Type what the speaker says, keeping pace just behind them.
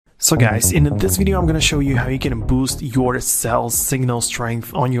So guys, in this video I'm going to show you how you can boost your cell signal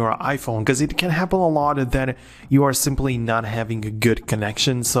strength on your iPhone, because it can happen a lot that you are simply not having a good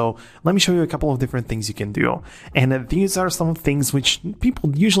connection. So let me show you a couple of different things you can do, and these are some things which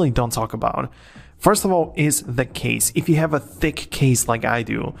people usually don't talk about. First of all is the case. If you have a thick case like I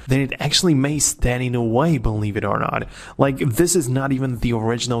do, then it actually may stand in a way, believe it or not. Like, this is not even the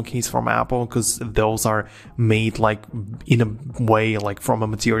original case from Apple, because those are made like in a way like from a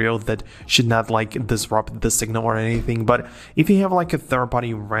material that should not like disrupt the signal or anything. But if you have like a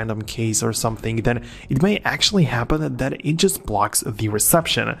third-party random case or something, then it may actually happen that it just blocks the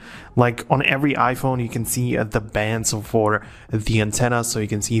reception. Like on every iPhone you can see the bands for the antenna, so you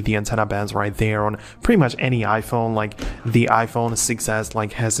can see the antenna bands right there. On pretty much any iPhone, like the iPhone 6s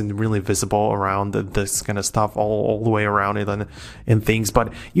like hasn't really visible around this kind of stuff all the way around it and things,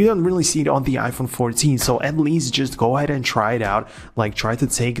 but you don't really see it on the iPhone 14. So at least just go ahead and try it out. Like, try to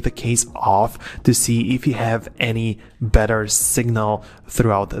take the case off to see if you have any better signal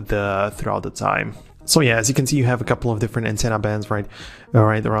throughout the time. So yeah, as you can see, you have a couple of different antenna bands right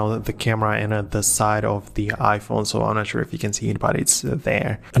around the camera and at the side of the iPhone. So I'm not sure if you can see it, but it's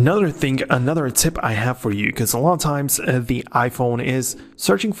there. Another tip I have for you, because a lot of times the iPhone is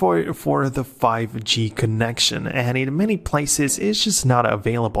searching for the 5G connection, and in many places it's just not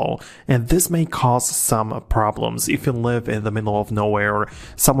available, and this may cause some problems if you live in the middle of nowhere or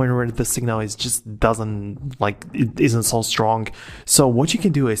somewhere where the signal is just it isn't so strong. So what you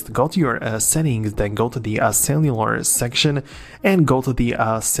can do is to go to your settings, then go to the cellular section and go to the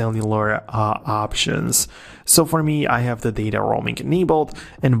cellular options. So for me, I have the data roaming enabled,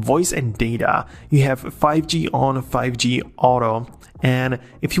 and voice and data, you have 5G on, 5G auto. And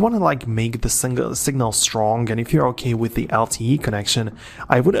if you want to like make the signal strong, and if you're okay with the LTE connection,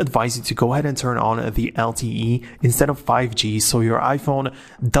 I would advise you to go ahead and turn on the LTE instead of 5G, so your iPhone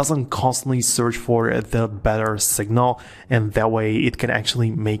doesn't constantly search for the better signal, and that way it can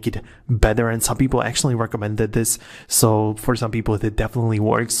actually make it better. And some people actually recommended this, so for some people it definitely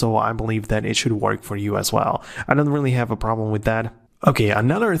works, so I believe that it should work for you as well. I don't really have a problem with that. Okay,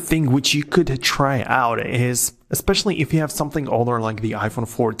 another thing which you could try out is, especially if you have something older like the iPhone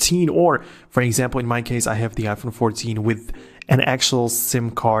 14, or for example, in my case, I have the iPhone 14 with an actual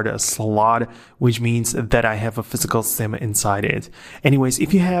SIM card slot, which means that I have a physical SIM inside it. Anyways,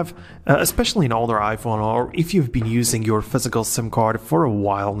 if you have, especially an older iPhone, or if you've been using your physical SIM card for a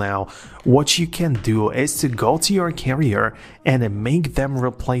while now, what you can do is to go to your carrier and make them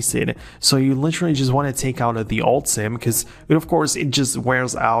replace it. So you literally just want to take out the old SIM, because of course it just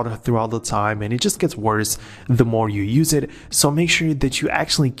wears out throughout the time and it just gets worse the more you use it. So make sure that you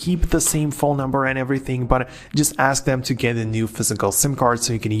actually keep the same phone number and everything, but just ask them to get a new physical SIM card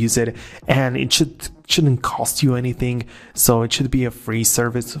so you can use it, and it shouldn't cost you anything, so it should be a free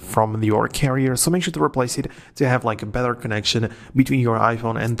service from your carrier. So make sure to replace it to have like a better connection between your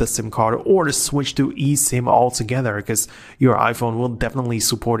iPhone and the SIM card, or to switch to eSIM altogether, because your iPhone will definitely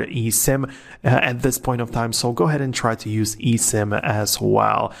support eSIM at this point of time. So go ahead and try to use eSIM as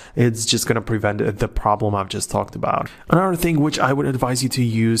well. It's just going to prevent the problem I've just talked about. Another thing which I would advise you to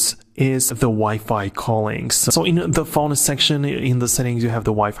use is the Wi-Fi calling. So in the phone section in the settings, you have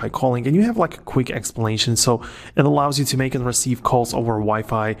the Wi-Fi calling, and you have like a quick explanation. So it allows you to make and receive calls over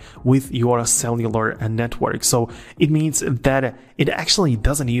Wi-Fi with your cellular network. So it means that it actually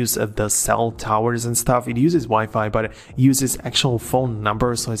doesn't use the cell towers and stuff. It uses Wi-Fi, but it uses actual phone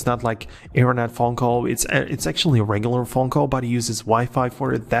numbers. So it's not like internet phone call. It's actually a regular phone call, but it uses Wi-Fi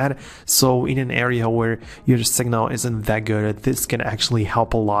for that. So in an area where your signal isn't that good, this can actually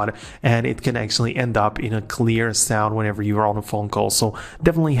help a lot, and it can actually end up in a clear sound whenever you're on a phone call. So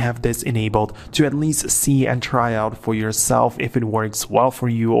definitely have this enabled to at least see and try out for yourself if it works well for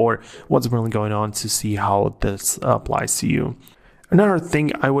you, or what's really going on, to see how this applies to you. Another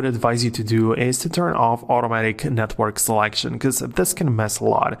thing I would advise you to do is to turn off automatic network selection, because this can mess a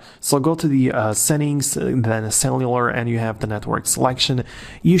lot. So go to the settings, then cellular, and you have the network selection.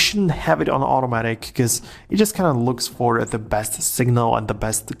 You shouldn't have it on automatic, because it just kind of looks for the best signal and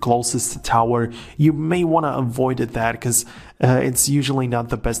the closest tower. You may want to avoid that, because it's usually not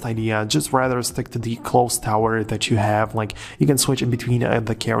the best idea. Just rather stick to the close tower that you have. Like, you can switch in between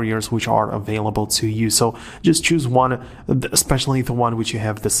the carriers which are available to you. So just choose one, especially the one which you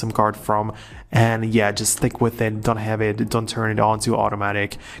have the SIM card from, and yeah, just stick with it. Don't turn it on to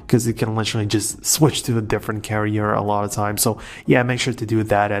automatic, because it can literally just switch to a different carrier a lot of times. So yeah, make sure to do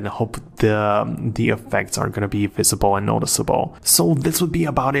that, and hope the effects are going to be visible and noticeable. So this would be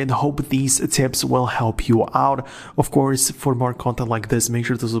about it. Hope these tips will help you out. Of course, for for more content like this, make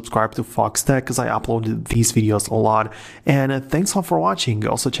sure to subscribe to Fox Tech because I upload these videos a lot. And thanks all for watching.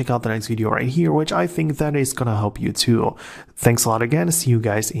 Also check out the next video right here, which I think that is gonna help you too. Thanks a lot again. See you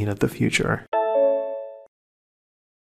guys in the future.